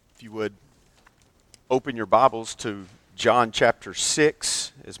If you would open your Bibles to John chapter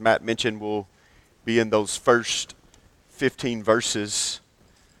 6. As Matt mentioned, we'll be in those first 15 verses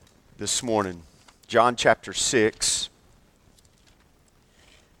this morning. John chapter 6.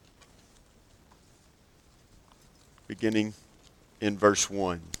 Beginning in verse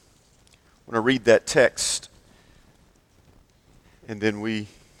 1. I want to read that text, and then we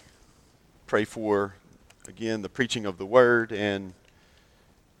pray for, again, the preaching of the word and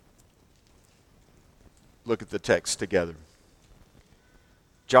look at the text together.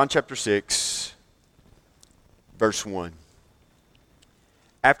 John chapter 6, verse 1.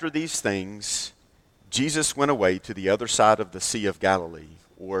 After these things, Jesus went away to the other side of the Sea of Galilee,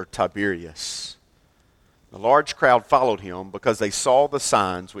 or Tiberias. A large crowd followed him because they saw the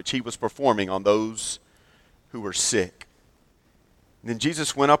signs which he was performing on those who were sick. And then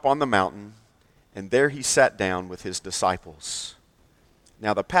Jesus went up on the mountain, and there he sat down with his disciples.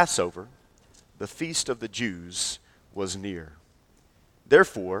 Now the Passover, the feast of the Jews, was near.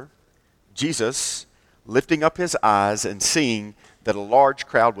 Therefore, Jesus, lifting up his eyes and seeing that a large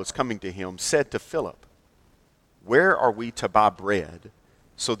crowd was coming to him, said to Philip, "Where are we to buy bread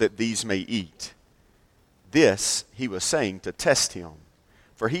so that these may eat?" This he was saying to test him,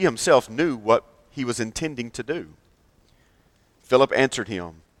 for he himself knew what he was intending to do. Philip answered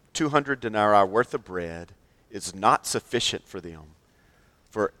him, 200 denarii worth of bread is not sufficient for them,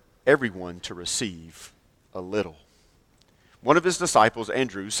 for everyone to receive a little. One of his disciples,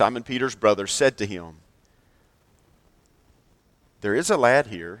 Andrew, Simon Peter's brother, said to him, "There is a lad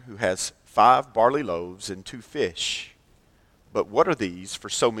here who has 5 barley loaves and 2 fish, but what are these for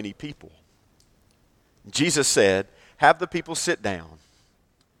so many people?" Jesus said, "Have the people sit down."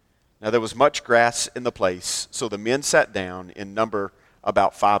 Now there was much grass in the place, so the men sat down in number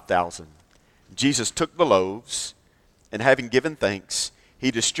about 5,000. Jesus took the loaves, and having given thanks, he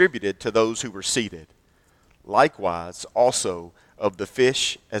distributed to those who were seated. Likewise also of the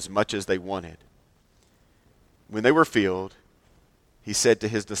fish as much as they wanted. When they were filled, he said to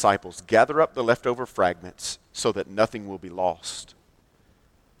his disciples, "Gather up the leftover fragments so that nothing will be lost."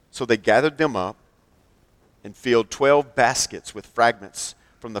 So they gathered them up and filled 12 baskets with fragments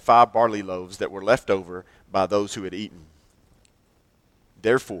from the 5 barley loaves that were left over by those who had eaten.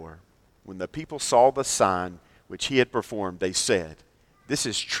 Therefore, when the people saw the sign which he had performed, they said, "This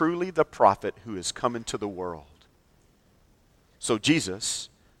is truly the prophet who is come into the world." So Jesus,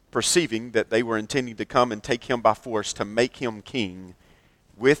 perceiving that they were intending to come and take him by force to make him king,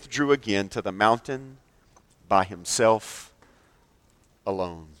 withdrew again to the mountain by himself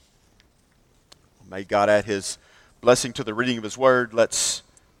alone. May God add his blessing to the reading of his word. Let's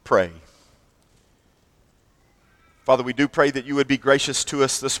pray. Father, we do pray that you would be gracious to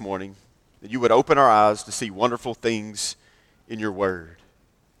us this morning, that you would open our eyes to see wonderful things in your word.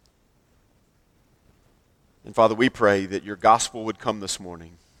 And Father, we pray that your gospel would come this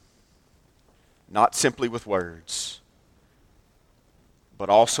morning, not simply with words, but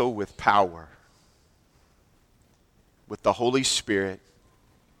also with power, with the Holy Spirit,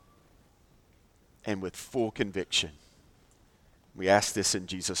 and with full conviction. We ask this in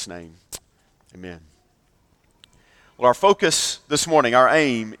Jesus' name. Amen. Well, our focus this morning, our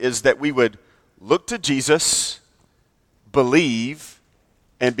aim, is that we would look to Jesus, believe,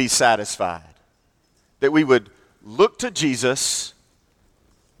 and be satisfied. That we would look to Jesus,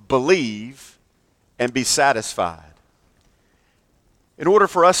 believe, and be satisfied. In order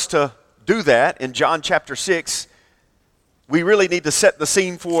for us to do that, in John chapter 6, we really need to set the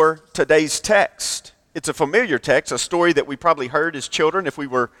scene for today's text. It's a familiar text, a story that we probably heard as children if we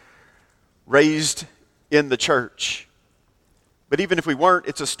were raised in the church. But even if we weren't,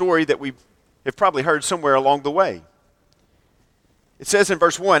 it's a story that we have probably heard somewhere along the way. It says in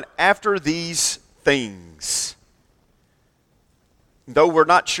verse 1, after these things. Though we're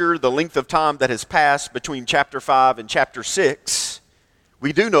not sure the length of time that has passed between chapter 5 and chapter 6,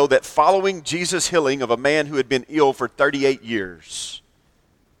 we do know that following Jesus' healing of a man who had been ill for 38 years,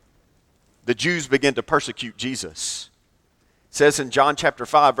 the Jews began to persecute Jesus. It says in John chapter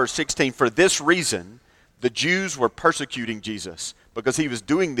 5, verse 16, for this reason, the Jews were persecuting Jesus, because he was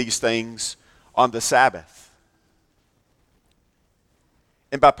doing these things on the Sabbath.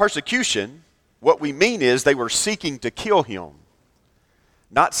 And by persecution, what we mean is they were seeking to kill him.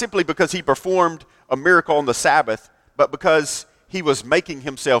 Not simply because he performed a miracle on the Sabbath, but because he was making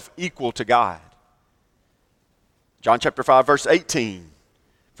himself equal to God. John chapter 5, verse 18.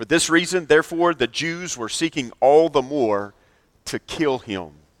 For this reason, therefore, the Jews were seeking all the more to kill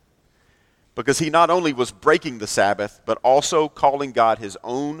him, because he not only was breaking the Sabbath, but also calling God his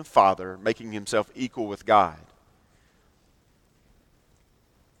own Father, making himself equal with God.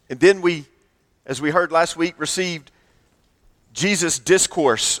 And then we, as we heard last week, received Jesus'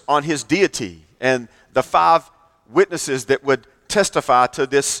 discourse on his deity and the 5 witnesses that would testify to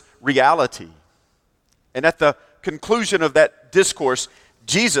this reality. And at the conclusion of that discourse,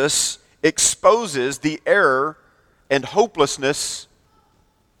 Jesus exposes the error and hopelessness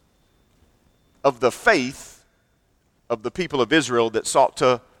of the faith of the people of Israel that sought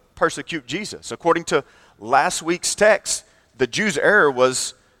to persecute Jesus. According to last week's text, the Jews' error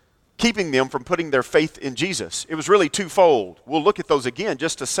was keeping them from putting their faith in Jesus. It was really twofold. We'll look at those again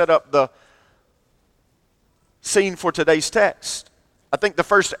just to set up the scene for today's text. I think the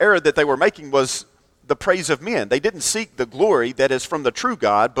first error that they were making was the praise of men. They didn't seek the glory that is from the true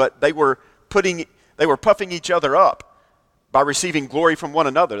God, but they were puffing each other up by receiving glory from one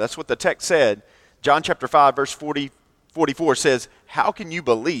another. That's what the text said. John chapter 5, verse 44 says, "How can you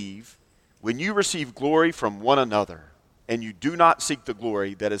believe when you receive glory from one another, and you do not seek the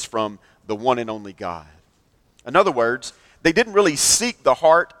glory that is from the one and only God?" In other words, they didn't really seek the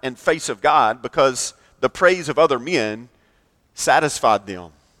heart and face of God because the praise of other men satisfied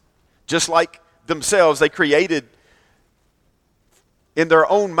them. Just like themselves, they created in their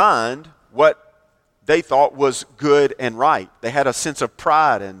own mind what they thought was good and right. They had a sense of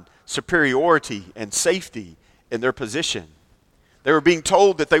pride and superiority and safety in their position. They were being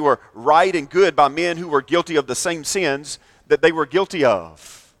told that they were right and good by men who were guilty of the same sins that they were guilty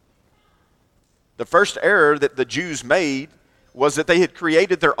of. The first error that the Jews made was that they had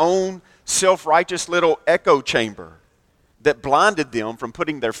created their own self-righteous little echo chamber that blinded them from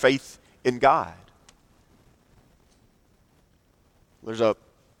putting their faith in God. There's a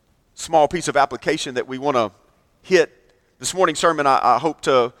small piece of application that we want to hit. This morning's sermon I hope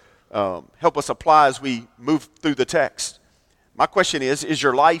to help us apply as we move through the text. My question is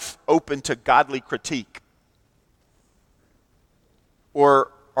your life open to godly critique?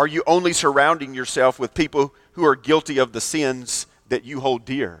 Or are you only surrounding yourself with people who are guilty of the sins that you hold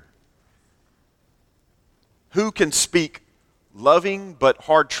dear? Who can speak loving but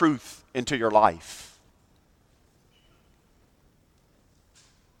hard truth into your life?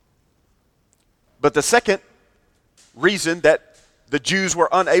 But the second reason that the Jews were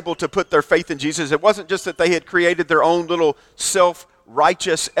unable to put their faith in Jesus, it wasn't just that they had created their own little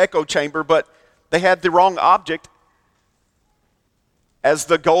self-righteous echo chamber, but they had the wrong object as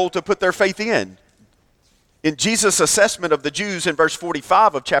the goal to put their faith in. In Jesus' assessment of the Jews in verse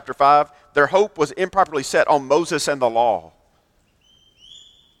 45 of chapter 5, their hope was improperly set on Moses and the law.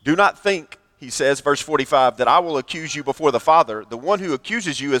 "Do not think," he says, verse 45, "that I will accuse you before the Father. The one who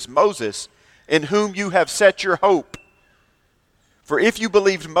accuses you is Moses, in whom you have set your hope. For if you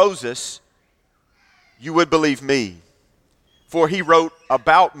believed Moses, you would believe me. For he wrote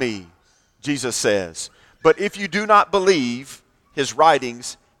about me," Jesus says. "But if you do not believe his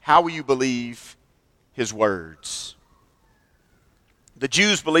writings, how will you believe his words?" The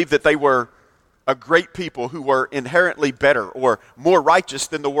Jews believed that they were a great people who were inherently better or more righteous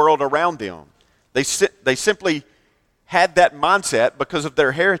than the world around them. They simply had that mindset because of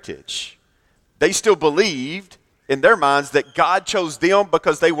their heritage. They still believed in their minds that God chose them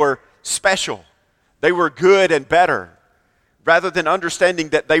because they were special. They were good and better, rather than understanding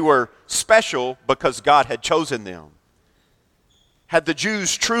that they were special because God had chosen them. Had the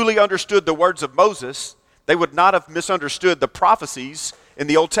Jews truly understood the words of Moses, they would not have misunderstood the prophecies in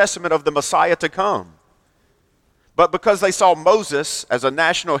the Old Testament of the Messiah to come. But because they saw Moses as a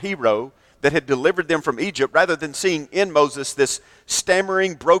national hero that had delivered them from Egypt, rather than seeing in Moses this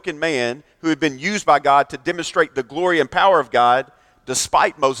stammering, broken man who had been used by God to demonstrate the glory and power of God,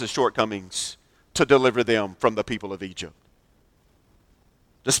 despite Moses' shortcomings, to deliver them from the people of Egypt.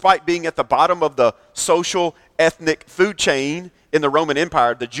 Despite being at the bottom of the social, ethnic food chain in the Roman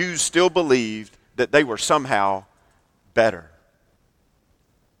Empire, the Jews still believed that they were somehow better.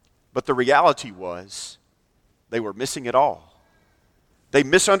 But the reality was they were missing it all. They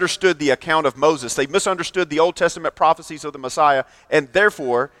misunderstood the account of Moses. They misunderstood the Old Testament prophecies of the Messiah, and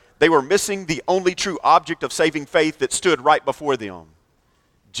therefore they were missing the only true object of saving faith that stood right before them,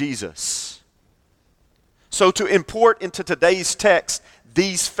 Jesus. So to import into today's text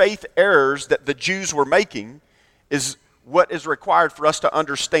these faith errors that the Jews were making is what is required for us to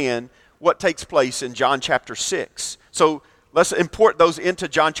understand what takes place in John chapter 6. So let's import those into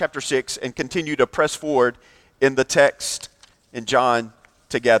John chapter 6 and continue to press forward in the text in John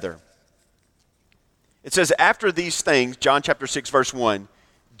together. It says, after these things, John chapter 6, verse 1,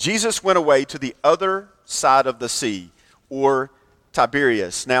 Jesus went away to the other side of the sea, or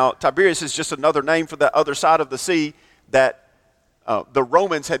Tiberias. Now, Tiberias is just another name for the other side of the sea that the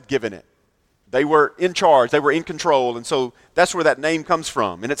Romans had given it. They were in charge. They were in control. And so that's where that name comes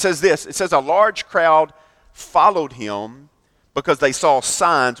from. And it says this. It says, a large crowd followed him because they saw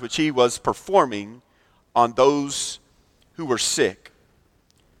signs which he was performing on those who were sick.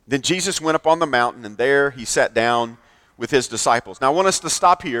 Then Jesus went up on the mountain, and there he sat down with his disciples. Now I want us to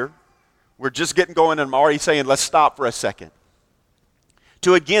stop here. We're just getting going, and I'm already saying let's stop for a second.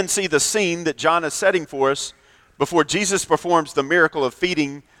 To again see the scene that John is setting for us before Jesus performs the miracle of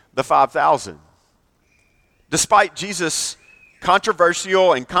feeding the 5,000. Despite Jesus'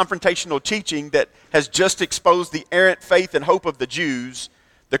 controversial and confrontational teaching that has just exposed the errant faith and hope of the Jews,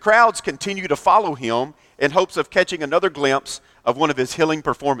 the crowds continue to follow him in hopes of catching another glimpse of one of his healing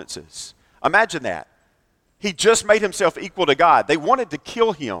performances. Imagine that. He just made himself equal to God. They wanted to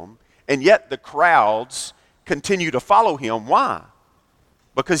kill him, and yet the crowds continue to follow him. Why?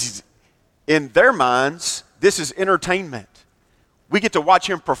 Because in their minds, this is entertainment. We get to watch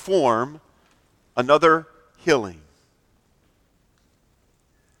him perform another healing.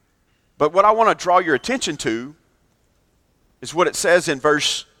 But what I want to draw your attention to is what it says in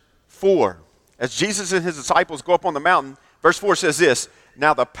verse 4. As Jesus and his disciples go up on the mountain, verse 4 says this,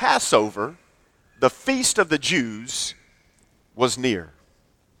 now the Passover, the feast of the Jews, was near.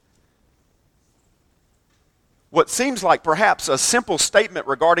 What seems like perhaps a simple statement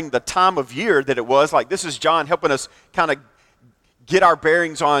regarding the time of year that it was, like this is John helping us kind of get our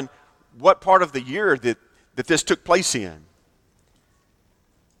bearings on what part of the year that this took place in.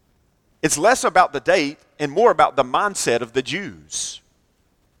 It's less about the date and more about the mindset of the Jews.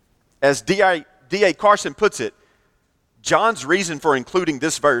 As D.A. Carson puts it, John's reason for including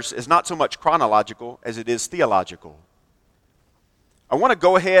this verse is not so much chronological as it is theological. I want to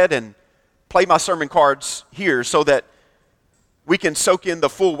go ahead and play my sermon cards here so that we can soak in the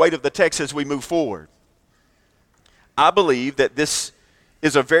full weight of the text as we move forward. I believe that this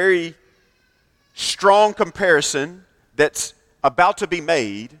is a very strong comparison that's about to be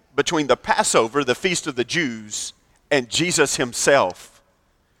made between the Passover, the feast of the Jews, and Jesus himself.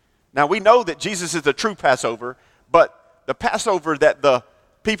 Now we know that Jesus is the true Passover, but the Passover that the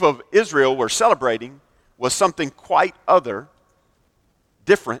people of Israel were celebrating was something quite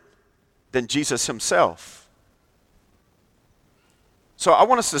different than Jesus himself. So I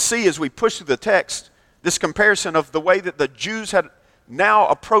want us to see as we push through the text this comparison of the way that the Jews had now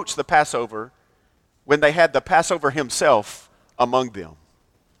approached the Passover when they had the Passover himself among them.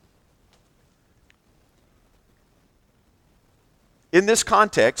 In this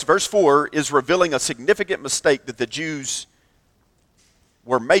context, verse 4 is revealing a significant mistake that the Jews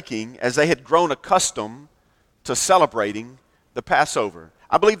were making as they had grown accustomed to celebrating the Passover.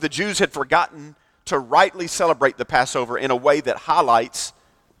 I believe the Jews had forgotten to rightly celebrate the Passover in a way that highlights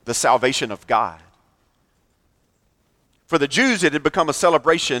the salvation of God. For the Jews, it had become a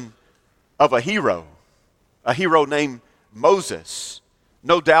celebration of a hero named Moses,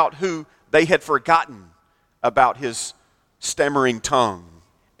 no doubt who they had forgotten about his stammering tongue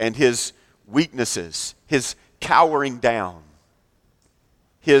and his weaknesses, his cowering down,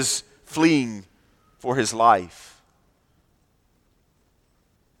 his fleeing for his life.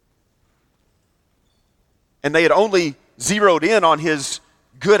 And they had only zeroed in on his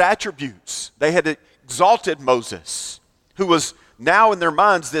good attributes. They had exalted Moses, who was now in their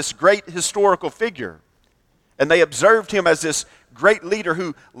minds this great historical figure. And they observed him as this great leader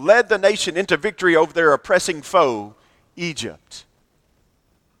who led the nation into victory over their oppressing foe, Egypt.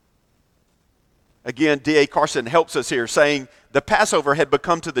 Again, D.A. Carson helps us here, saying the Passover had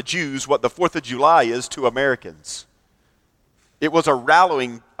become to the Jews what the 4th of July is to Americans. It was a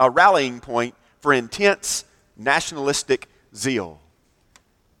rallying point for intense nationalistic zeal.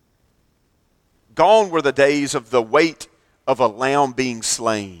 Gone were the days of the weight of a lamb being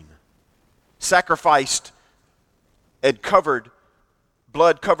slain, sacrificed and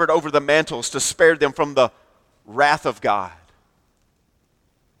blood covered over the mantles to spare them from the wrath of God.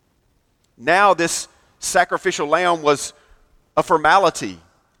 Now this sacrificial lamb was a formality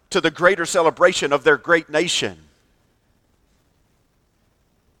to the greater celebration of their great nation.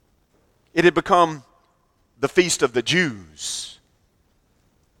 It had become the feast of the Jews.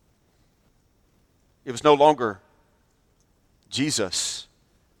 It was no longer Jesus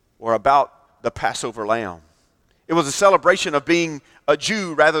or about the Passover lamb. It was a celebration of being a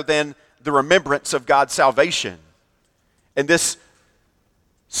Jew rather than the remembrance of God's salvation. And this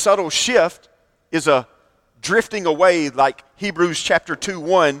subtle shift is a drifting away like Hebrews chapter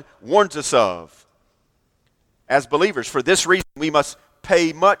 2:1 warns us of. As believers, for this reason we must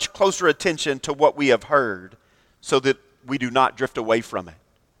pay much closer attention to what we have heard so that we do not drift away from it.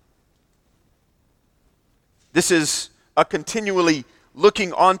 This is a continually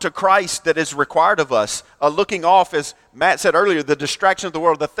looking onto Christ that is required of us, a looking off, as Matt said earlier, the distraction of the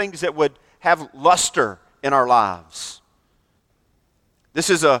world, the things that would have luster in our lives. This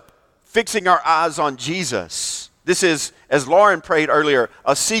is a fixing our eyes on Jesus. This is, as Lauren prayed earlier,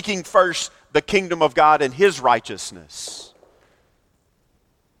 a seeking first the kingdom of God and his righteousness.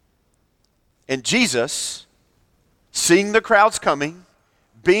 And Jesus, seeing the crowds coming,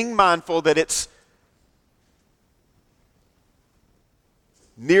 being mindful that it's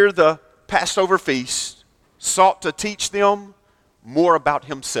near the Passover feast, sought to teach them more about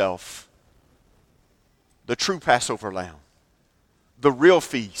himself, the true Passover lamb, the real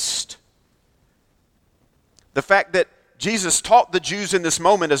feast. The fact that Jesus taught the Jews in this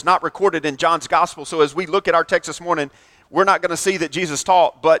moment is not recorded in John's gospel. So as we look at our text this morning, we're not going to see that Jesus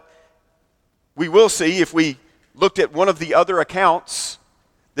taught, but we will see if we looked at one of the other accounts.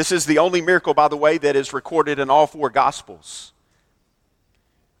 This is the only miracle, by the way, that is recorded in all four gospels.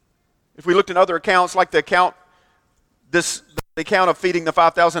 If we looked in other accounts, like the account of feeding the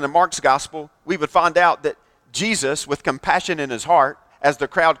 5,000 in Mark's gospel, we would find out that Jesus, with compassion in his heart, as the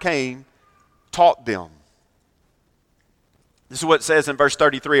crowd came, taught them. This is what it says in verse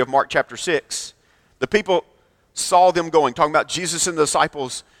 33 of Mark chapter 6. The people saw them going, talking about Jesus and the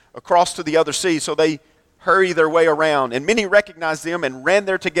disciples, across to the other sea, so they hurry their way around. And many recognized them and ran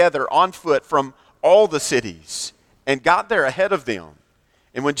there together on foot from all the cities and got there ahead of them.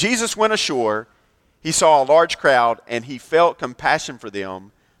 And when Jesus went ashore, he saw a large crowd, and he felt compassion for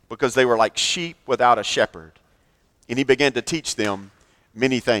them because they were like sheep without a shepherd. And he began to teach them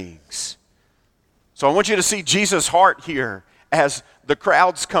many things. So I want you to see Jesus' heart here as the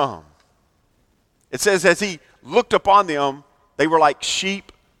crowds come. It says, as he looked upon them, they were like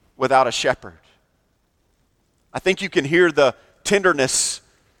sheep without a shepherd. I think you can hear the tenderness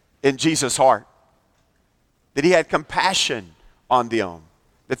in Jesus' heart, that he had compassion on them,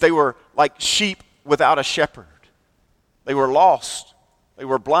 that they were like sheep without a shepherd. They were lost. They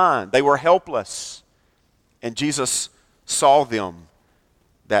were blind. They were helpless. And Jesus saw them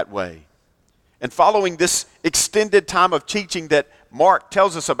that way. And following this extended time of teaching that Mark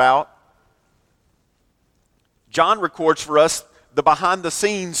tells us about, John records for us the behind the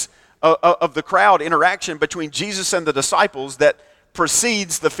scenes of the crowd interaction between Jesus and the disciples that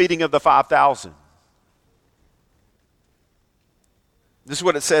precedes the feeding of the 5,000. This is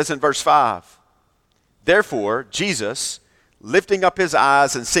what it says in verse 5. Therefore, Jesus, lifting up his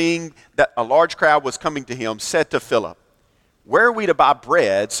eyes and seeing that a large crowd was coming to him, said to Philip, "Where are we to buy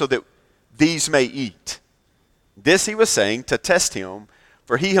bread so that these may eat?" This he was saying to test him,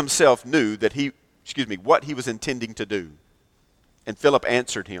 for he himself knew that what he was intending to do. And Philip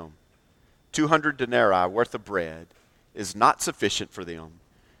answered him, 200 denarii worth of bread is not sufficient for them,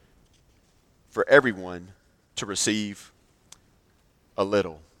 for everyone to receive a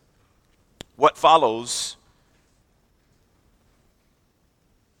little. What follows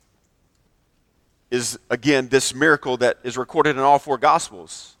is, again, this miracle that is recorded in all four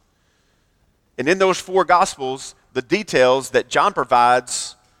Gospels. And in those four Gospels, the details that John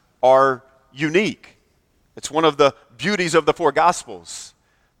provides are unique. It's one of the beauties of the four Gospels.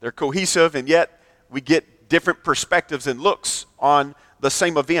 They're cohesive, and yet we get different perspectives and looks on the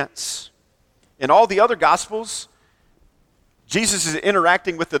same events. In all the other Gospels, Jesus is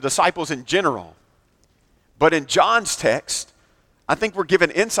interacting with the disciples in general. But in John's text, I think we're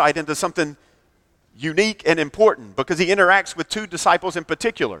given insight into something unique and important, because he interacts with two disciples in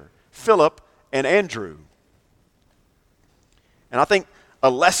particular, Philip and Andrew. And I think a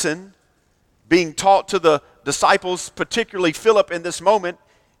lesson being taught to the disciples, particularly Philip in this moment,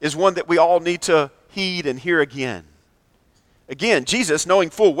 is one that we all need to heed and hear again. Again, Jesus, knowing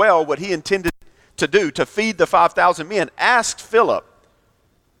full well what he intended to do, to feed the 5,000 men, asked Philip,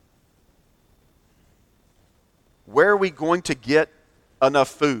 where are we going to get enough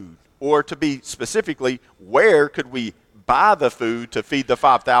food? Or to be specifically, where could we buy the food to feed the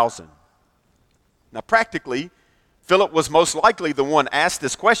 5,000? Now, practically, Philip was most likely the one asked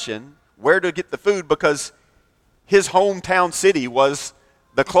this question, where to get the food, because his hometown city was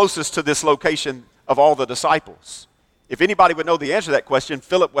the closest to this location of all the disciples. If anybody would know the answer to that question,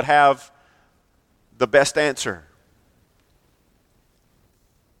 Philip would have the best answer.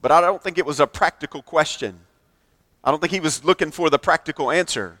 But I don't think it was a practical question. I don't think he was looking for the practical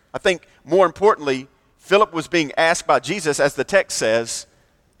answer. I think more importantly, Philip was being asked by Jesus, as the text says,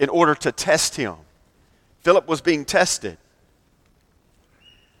 in order to test him. Philip was being tested.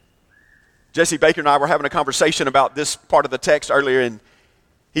 Jesse Baker and I were having a conversation about this part of the text earlier, and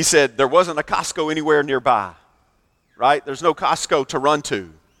he said there wasn't a Costco anywhere nearby, right? There's no Costco to run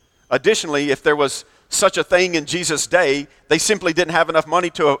to. Additionally, if there was such a thing in Jesus' day. They simply didn't have enough money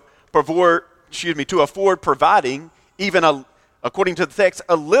to afford providing even, according to the text,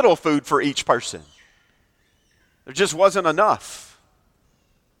 a little food for each person. There just wasn't enough.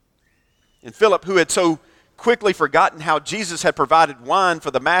 And Philip, who had so quickly forgotten how Jesus had provided wine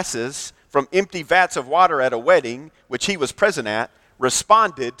for the masses from empty vats of water at a wedding, which he was present at,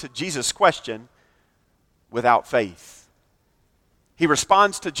 responded to Jesus' question without faith. He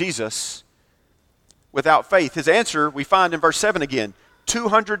responds to Jesus without faith. His answer we find in verse 7 again.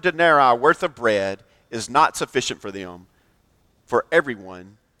 200 denarii worth of bread is not sufficient for them, for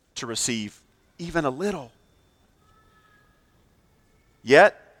everyone to receive even a little.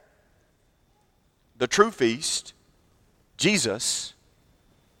 Yet, the true feast, Jesus,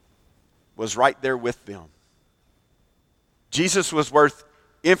 was right there with them. Jesus was worth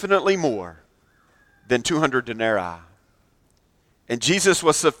infinitely more than 200 denarii. And Jesus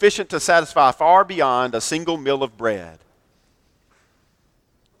was sufficient to satisfy far beyond a single meal of bread.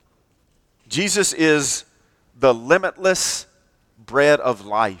 Jesus is the limitless bread of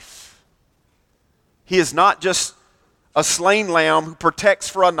life. He is not just a slain lamb who protects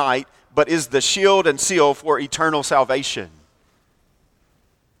for a night, but is the shield and seal for eternal salvation.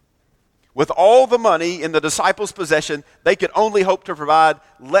 With all the money in the disciples' possession, they could only hope to provide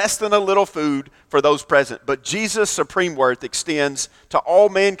less than a little food for those present. But Jesus' supreme worth extends to all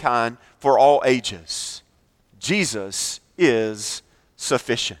mankind for all ages. Jesus is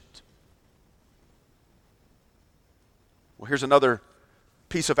sufficient. Well, here's another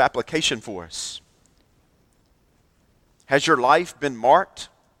piece of application for us. Has your life been marked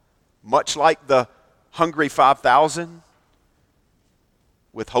much like the hungry 5,000?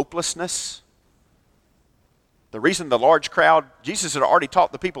 With hopelessness? The reason the large crowd, Jesus had already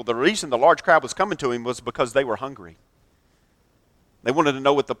taught the people, the reason the large crowd was coming to him was because they were hungry. They wanted to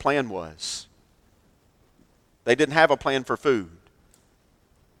know what the plan was. They didn't have a plan for food.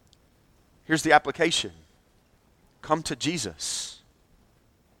 Here's the application. Come to Jesus.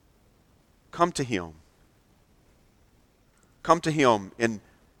 Come to him. Come to him in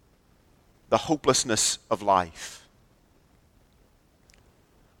the hopelessness of life.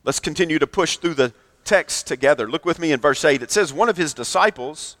 Let's continue to push through the text together. Look with me in verse 8. It says one of his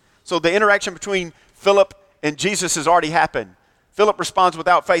disciples, so the interaction between Philip and Jesus has already happened. Philip responds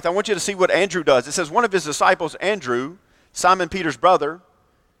without faith. I want you to see what Andrew does. It says one of his disciples, Andrew, Simon Peter's brother,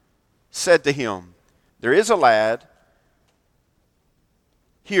 said to him, there is a lad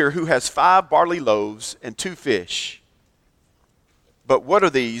here who has 5 barley loaves and 2 fish. But what are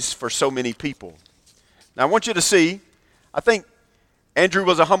these for so many people? Now I want you to see, I think Andrew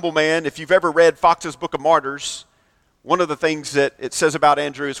was a humble man. If you've ever read Fox's Book of Martyrs, one of the things that it says about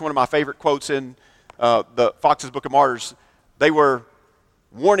Andrew is one of my favorite quotes in the Fox's Book of Martyrs. They were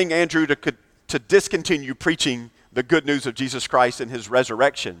warning Andrew to discontinue preaching the good news of Jesus Christ and his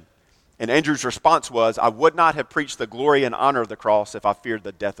resurrection. And Andrew's response was, I would not have preached the glory and honor of the cross if I feared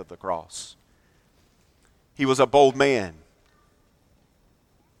the death of the cross. He was a bold man.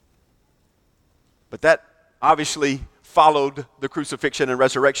 But that obviously followed the crucifixion and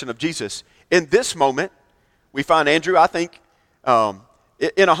resurrection of Jesus. In this moment, we find Andrew, I think,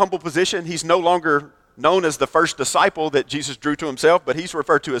 in a humble position. He's no longer known as the first disciple that Jesus drew to himself, but he's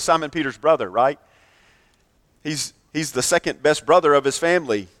referred to as Simon Peter's brother, right? He's the second best brother of his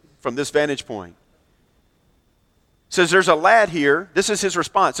family from this vantage point. Says there's a lad here, this is his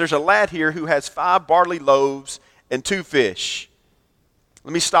response, there's a lad here who has 5 barley loaves and 2 fish.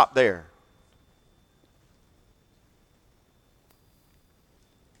 Let me stop there.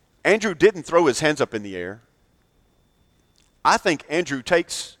 Andrew didn't throw his hands up in the air. I think Andrew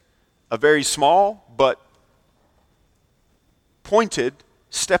takes a very small but pointed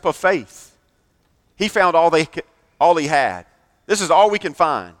step of faith. He found all he had. This is all we can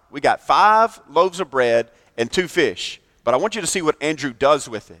find. We got 5 loaves of bread and 2 fish. But I want you to see what Andrew does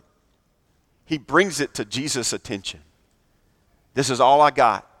with it. He brings it to Jesus' attention. This is all I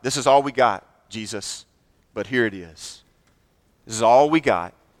got. This is all we got, Jesus. But here it is. This is all we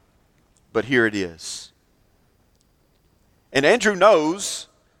got. But here it is. And Andrew knows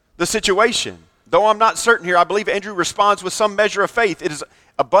the situation. Though I'm not certain here, I believe Andrew responds with some measure of faith. It is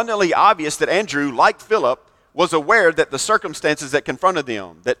abundantly obvious that Andrew, like Philip, was aware that the circumstances that confronted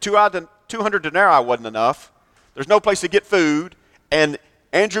them, that 200 denarii wasn't enough, there's no place to get food, and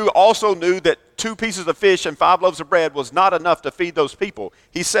Andrew also knew that 2 pieces of fish and 5 loaves of bread was not enough to feed those people.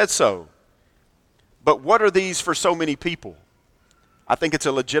 He said so. But what are these for so many people? I think it's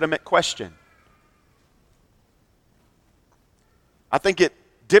a legitimate question. I think it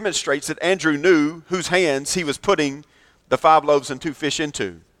demonstrates that Andrew knew whose hands he was putting the 5 loaves and 2 fish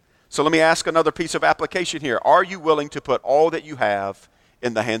into. So let me ask another piece of application here. Are you willing to put all that you have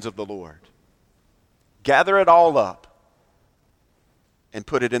in the hands of the Lord? Gather it all up and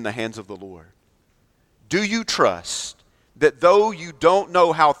put it in the hands of the Lord. Do you trust that though you don't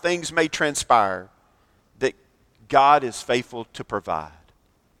know how things may transpire, that God is faithful to provide?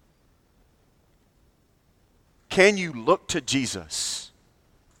 Can you look to Jesus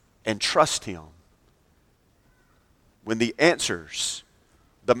and trust him when the answers,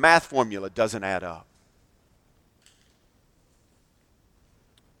 the math formula doesn't add up?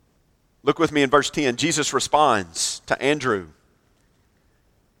 Look with me in verse 10. Jesus responds to Andrew.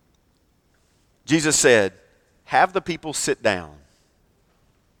 Jesus said, "Have the people sit down."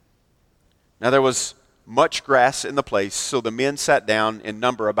 Now there was much grass in the place, so the men sat down in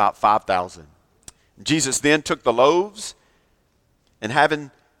number about 5,000. Jesus then took the loaves, and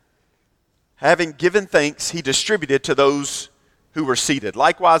having given thanks, he distributed to those who were seated.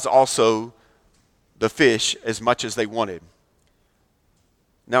 Likewise also the fish, as much as they wanted.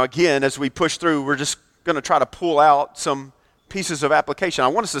 Now again, as we push through, we're just going to try to pull out some pieces of application. I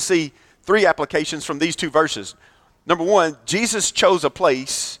want us to see 3 applications from these 2 verses. Number 1, Jesus chose a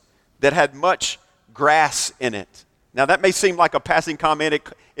place that had much grass in it. Now that may seem like a passing comment.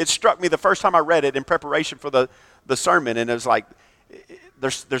 It struck me the first time I read it in preparation for the sermon, and it was like,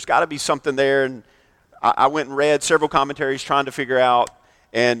 there's got to be something there. And I went and read several commentaries trying to figure out,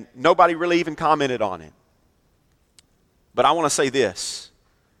 and nobody really even commented on it. But I want to say this.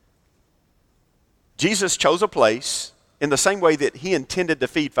 Jesus chose a place in the same way that he intended to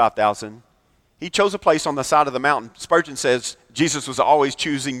feed 5,000. He chose a place on the side of the mountain. Spurgeon says Jesus was always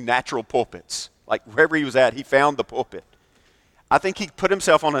choosing natural pulpits. Like wherever he was at, he found the pulpit. I think he put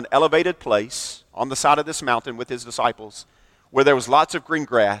himself on an elevated place on the side of this mountain with his disciples where there was lots of green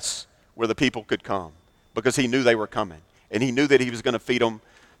grass where the people could come because he knew they were coming. And he knew that he was going to feed them.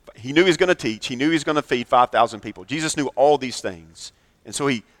 He knew he was going to teach. He knew he was going to feed 5,000 people. Jesus knew all these things. And so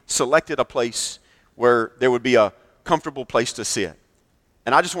he selected a place where there would be a comfortable place to sit.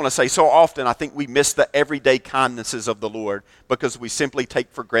 And I just want to say, so often I think we miss the everyday kindnesses of the Lord because we simply take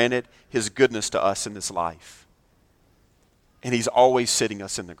for granted his goodness to us in this life. And he's always sitting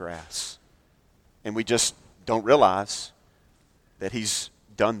us in the grass. And we just don't realize that he's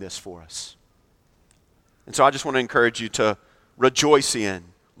done this for us. And so I just want to encourage you to rejoice in,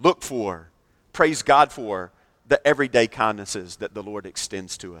 look for, praise God for the everyday kindnesses that the Lord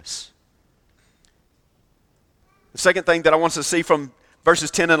extends to us. The second thing that I want us to see from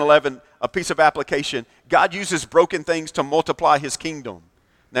verses 10 and 11, a piece of application. God uses broken things to multiply his kingdom.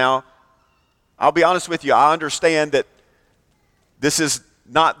 Now, I'll be honest with you. I understand that this is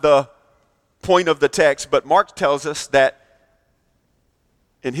not the point of the text, but Mark tells us that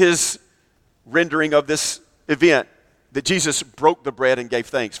in his rendering of this event, that Jesus broke the bread and gave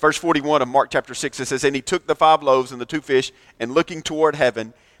thanks. Verse 41 of Mark chapter 6, it says, "And he took the 5 loaves and the 2 fish, and looking toward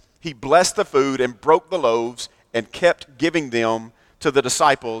heaven, he blessed the food and broke the loaves and kept giving them to the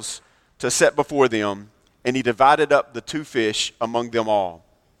disciples to set before them, and he divided up the 2 fish among them all."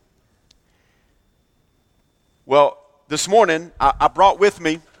 Well, this morning, I brought with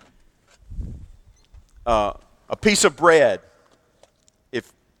me a piece of bread.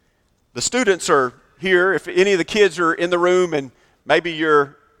 If the students are here, if any of the kids are in the room, and maybe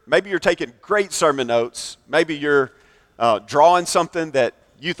you're taking great sermon notes, maybe you're drawing something that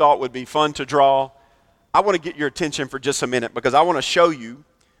you thought would be fun to draw, I want to get your attention for just a minute because I want to show you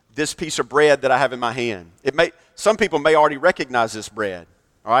this piece of bread that I have in my hand. Some people may already recognize this bread,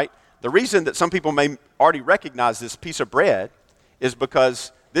 all right? The reason that some people may already recognize this piece of bread is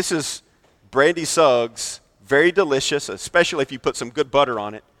because this is Brandy Suggs' very delicious, especially if you put some good butter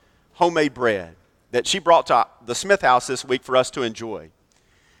on it, homemade bread that she brought to the Smith house this week for us to enjoy.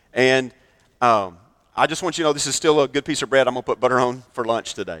 And I just want you to know this is still a good piece of bread I'm going to put butter on for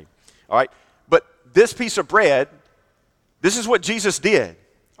lunch today, all right? But this piece of bread, this is what Jesus did.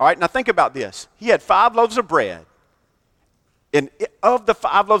 All right, now think about this. He had 5 loaves of bread. And of the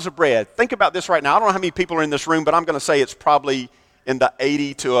 5 loaves of bread, think about this right now. I don't know how many people are in this room, but I'm going to say it's probably in the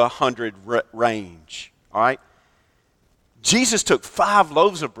 80 to 100 range. All right? Jesus took 5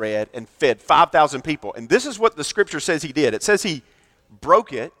 loaves of bread and fed 5,000 people. And this is what the scripture says he did. It says he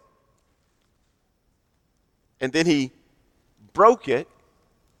broke it, and then he broke it,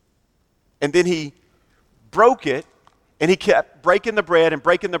 and then he broke it, and he kept breaking the bread and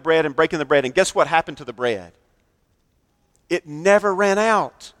breaking the bread and breaking the bread. And guess what happened to the bread? It never ran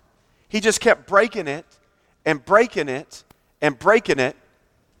out. He just kept breaking it and breaking it and breaking it.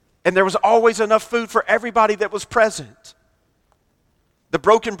 And there was always enough food for everybody that was present. The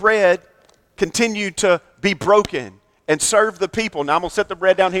broken bread continued to be broken and serve the people. Now I'm going to set the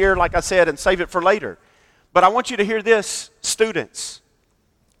bread down here, like I said, and save it for later. But I want you to hear this, students.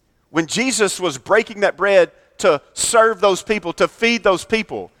 When Jesus was breaking that bread to serve those people, to feed those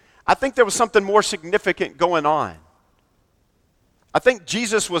people, I think there was something more significant going on. I think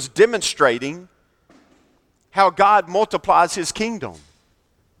Jesus was demonstrating how God multiplies his kingdom.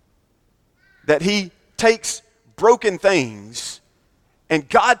 That he takes broken things, and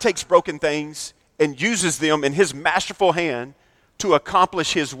God takes broken things and uses them in his masterful hand to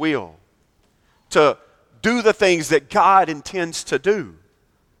accomplish his will, to do the things that God intends to do.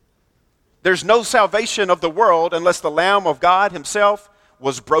 There's no salvation of the world unless the Lamb of God himself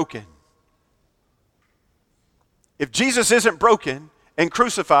was broken. If Jesus isn't broken and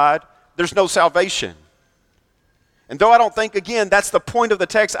crucified, there's no salvation. And though I don't think, again, that's the point of the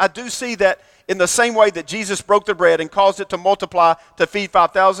text, I do see that in the same way that Jesus broke the bread and caused it to multiply to feed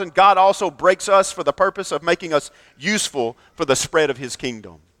 5,000, God also breaks us for the purpose of making us useful for the spread of his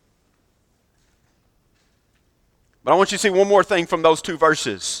kingdom. But I want you to see one more thing from those two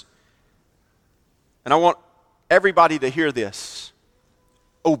verses. And I want everybody to hear this.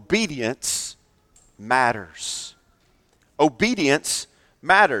 Obedience matters. Obedience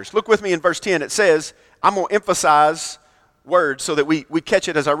matters. Look with me in verse 10. It says, I'm going to emphasize words so that we catch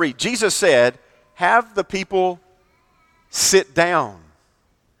it as I read. Jesus said, have the people sit down.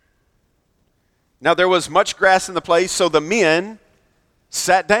 Now there was much grass in the place, so the men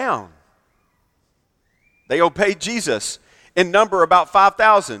sat down. They obeyed Jesus, in number about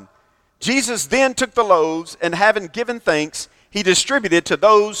 5,000. Jesus then took the loaves, and having given thanks, he distributed to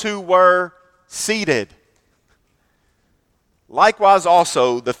those who were seated. Likewise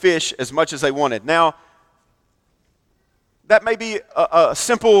also the fish as much as they wanted. Now, that may be a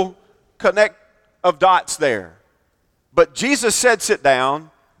simple connect of dots there. But Jesus said sit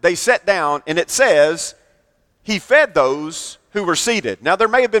down, they sat down, and it says he fed those who were seated. Now there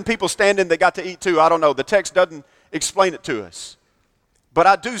may have been people standing that got to eat too. I don't know. The text doesn't explain it to us. But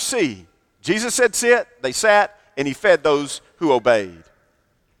I do see Jesus said sit, they sat, and he fed those who obeyed.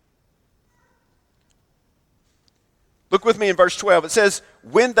 Look with me in verse 12. It says,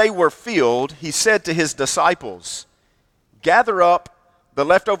 when they were filled, he said to his disciples, gather up the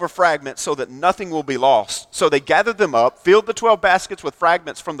leftover fragments so that nothing will be lost. So they gathered them up, filled the 12 baskets with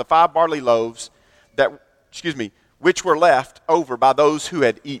fragments from the 5 barley loaves which were left over by those who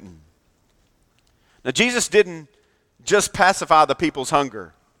had eaten. Now Jesus didn't just pacify the people's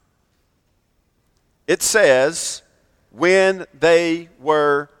hunger. It says, when they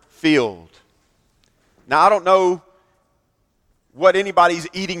were filled. Now I don't know what anybody's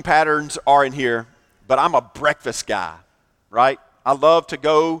eating patterns are in here, but I'm a breakfast guy, right? I love to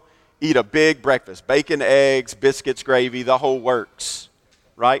go eat a big breakfast. Bacon, eggs, biscuits, gravy, the whole works,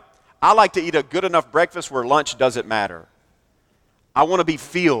 right? I like to eat a good enough breakfast where lunch doesn't matter. I want to be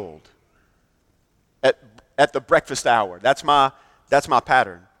filled at the breakfast hour. That's my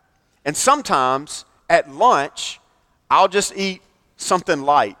pattern. And sometimes at lunch, I'll just eat something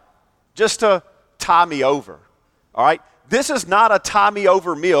light just to tie me over, all right? This is not a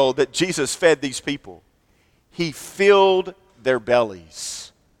tie-me-over meal that Jesus fed these people. He filled their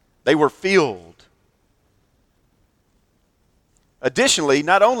bellies. They were filled. Additionally,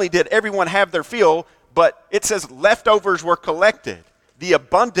 not only did everyone have their fill, but it says leftovers were collected. The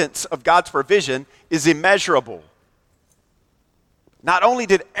abundance of God's provision is immeasurable. Not only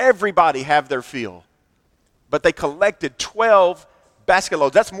did everybody have their fill, but they collected 12 basket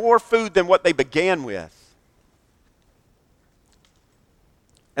loads. That's more food than what they began with.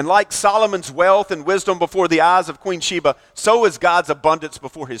 And like Solomon's wealth and wisdom before the eyes of Queen Sheba, so is God's abundance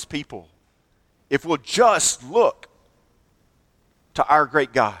before his people. If we'll just look to our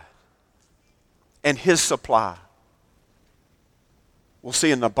great God and his supply, we'll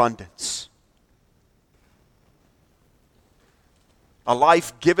see an abundance. A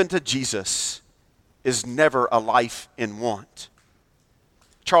life given to Jesus is never a life in want.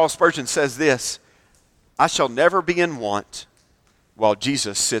 Charles Spurgeon says this, I shall never be in want while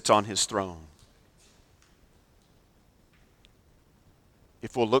Jesus sits on his throne.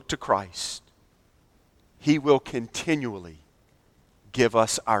 If we'll look to Christ, he will continually give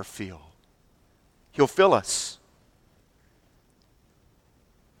us our fill. He'll fill us.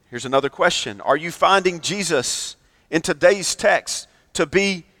 Here's another question. Are you finding Jesus in today's text to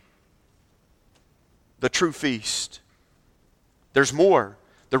be the true feast? There's more.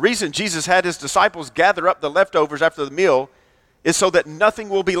 The reason Jesus had his disciples gather up the leftovers after the meal is so that nothing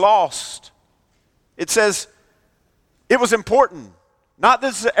will be lost. It says it was important. Not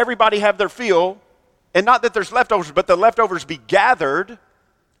that everybody have their fill, and not that there's leftovers, but the leftovers be gathered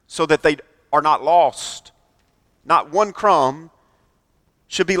so that they are not lost. Not one crumb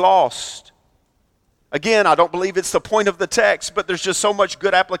should be lost. Again, I don't believe it's the point of the text, but there's just so much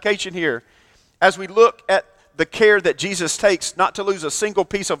good application here. As we look at the care that Jesus takes not to lose a single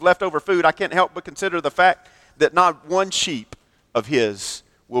piece of leftover food, I can't help but consider the fact that not one sheep of his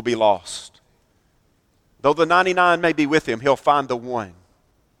will be lost. Though the 99 may be with him, he'll find the one.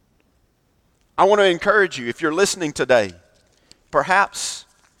 I want to encourage you, if you're listening today, perhaps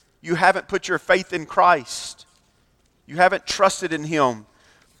you haven't put your faith in Christ. You haven't trusted in him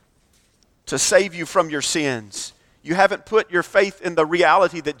to save you from your sins. You haven't put your faith in the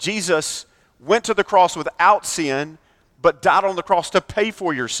reality that Jesus went to the cross without sin, but died on the cross to pay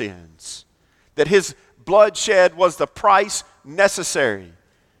for your sins. That his blood shed was the price necessary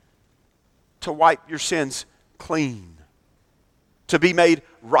to wipe your sins clean, to be made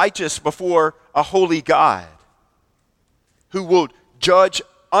righteous before a holy God who will judge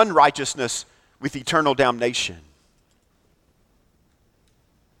unrighteousness with eternal damnation.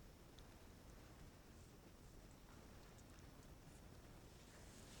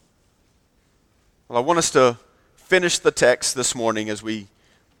 Well, I want us to finish the text this morning as we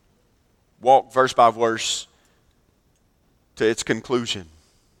walk verse by verse to its conclusion.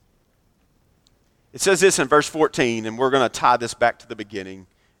 It says this in verse 14, and we're going to tie this back to the beginning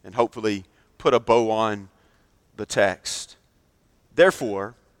and hopefully put a bow on the text.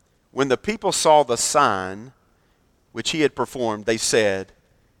 Therefore, when the people saw the sign which he had performed, they said,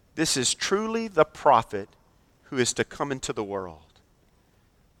 "This is truly the prophet who is to come into the world."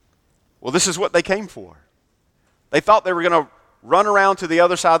 Well, this is what they came for. They thought they were going to run around to the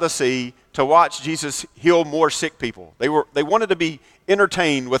other side of the sea to watch Jesus heal more sick people. They wanted to be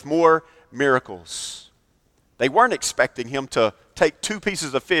entertained with more miracles. They weren't expecting him to take 2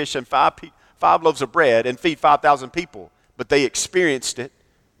 pieces of fish and 5 loaves of bread and feed 5,000 people, but they experienced it.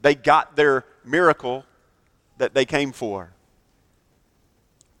 They got their miracle that they came for.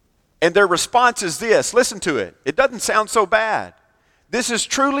 And their response is this. Listen to it. It doesn't sound so bad. This is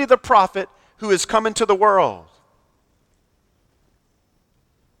truly the prophet who is coming to the world.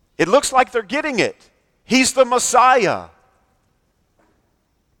 It looks like they're getting it. He's the Messiah.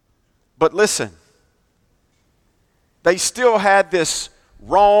 But listen, they still had this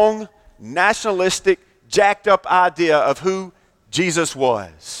wrong, nationalistic, jacked up idea of who Jesus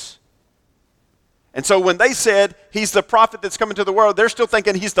was. And so when they said he's the prophet that's coming to the world, they're still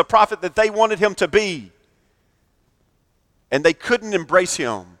thinking he's the prophet that they wanted him to be. And they couldn't embrace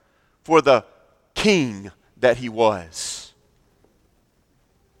him for the king that he was.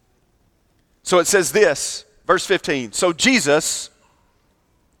 So it says this, verse 15. So Jesus,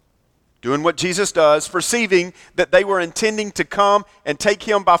 doing what Jesus does, perceiving that they were intending to come and take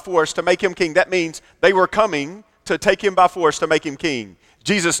him by force to make him king. That means they were coming to take him by force to make him king.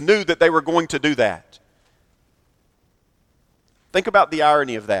 Jesus knew that they were going to do that. Think about the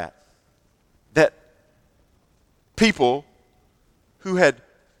irony of that. That people who had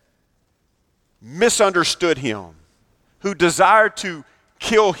misunderstood him, who desired to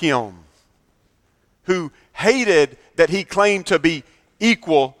kill him, who hated that he claimed to be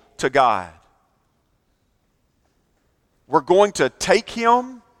equal to God, were going to take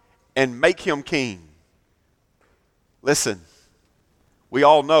him and make him king. Listen, we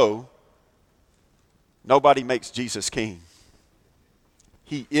all know nobody makes Jesus king.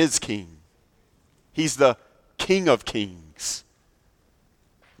 He is king. He's the King of Kings.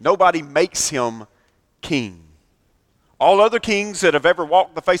 Nobody makes him king. All other kings that have ever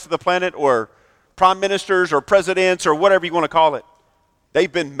walked the face of the planet, or prime ministers or presidents or whatever you want to call it,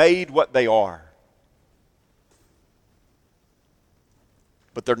 they've been made what they are.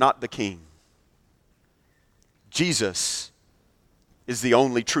 But they're not the king. Jesus is the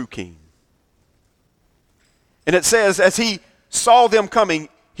only true king. And it says, as he saw them coming,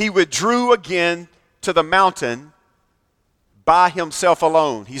 he withdrew again to the mountain by himself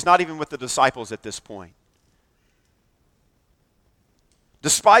alone. He's not even with the disciples at this point.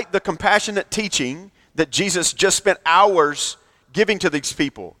 Despite the compassionate teaching that Jesus just spent hours giving to these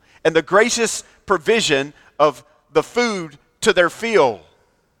people, and the gracious provision of the food to their fill,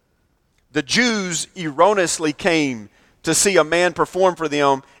 the Jews erroneously came to see a man perform for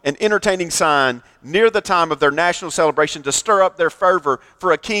them an entertaining sign near the time of their national celebration to stir up their fervor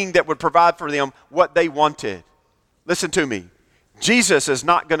for a king that would provide for them what they wanted. Listen to me. Jesus is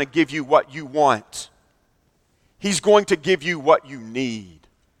not going to give you what you want. He's going to give you what you need.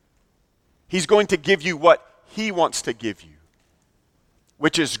 He's going to give you what he wants to give you,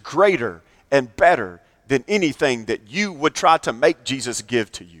 which is greater and better than anything that you would try to make Jesus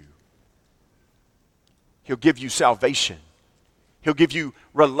give to you. He'll give you salvation. He'll give you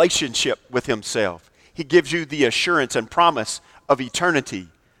relationship with himself. He gives you the assurance and promise of eternity,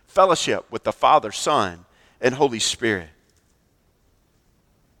 fellowship with the Father, Son, and Holy Spirit.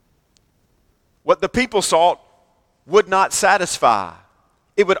 What the people sought would not satisfy.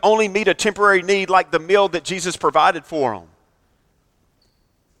 It would only meet a temporary need like the meal that Jesus provided for them.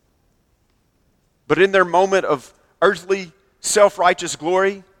 But in their moment of earthly, self-righteous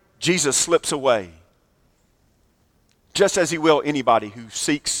glory, Jesus slips away. Just as he will anybody who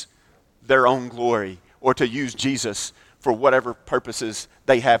seeks their own glory or to use Jesus for whatever purposes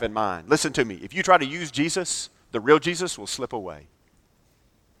they have in mind. Listen to me. If you try to use Jesus, the real Jesus will slip away.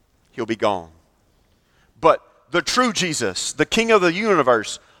 He'll be gone. But the true Jesus, the King of the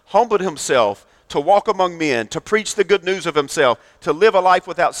universe, humbled himself to walk among men, to preach the good news of himself, to live a life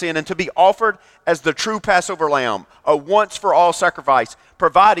without sin, and to be offered as the true Passover lamb, a once-for-all sacrifice,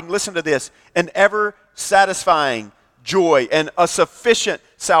 providing, listen to this, an ever-satisfying joy and a sufficient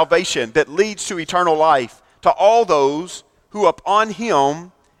salvation that leads to eternal life to all those who upon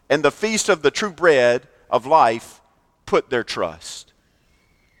him and the feast of the true bread of life put their trust.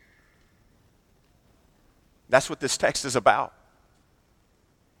 That's what this text is about.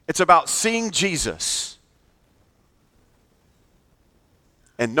 It's about seeing Jesus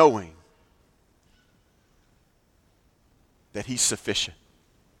and knowing that he's sufficient.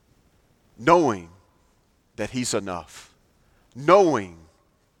 Knowing that he's enough. Knowing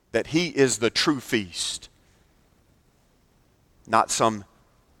that he is the true feast. Not some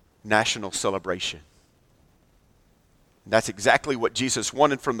national celebration. And that's exactly what Jesus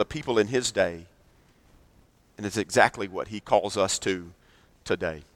wanted from the people in his day. And it's exactly what he calls us to today.